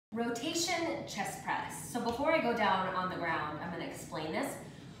Rotation chest press. So before I go down on the ground, I'm gonna explain this.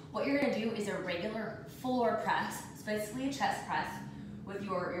 What you're gonna do is a regular floor press. It's basically a chest press with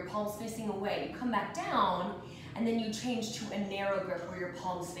your palms facing away. You come back down and then you change to a narrow grip where your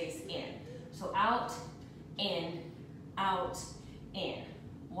palms face in. So out, in,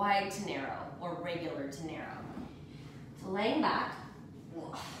 wide to narrow or regular to narrow. So laying back,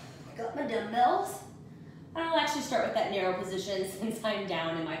 I got my dumbbells. I'll actually start with that narrow position since I'm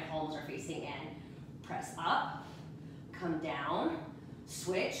down and my palms are facing in. Press up, come down,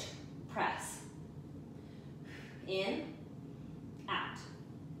 switch, press. In, out.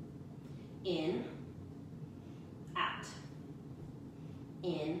 In, out.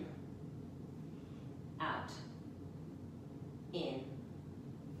 In, out. In,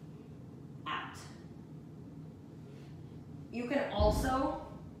 out. You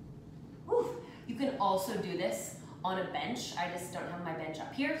can also do this on a bench. I just don't have my bench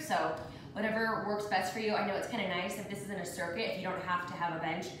up here, so whatever works best for you. I know it's kind of nice if this isn't a circuit, if you don't have to have a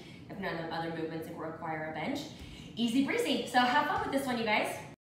bench, if none of the other movements require a bench. Easy breezy. So have fun with this one, you guys.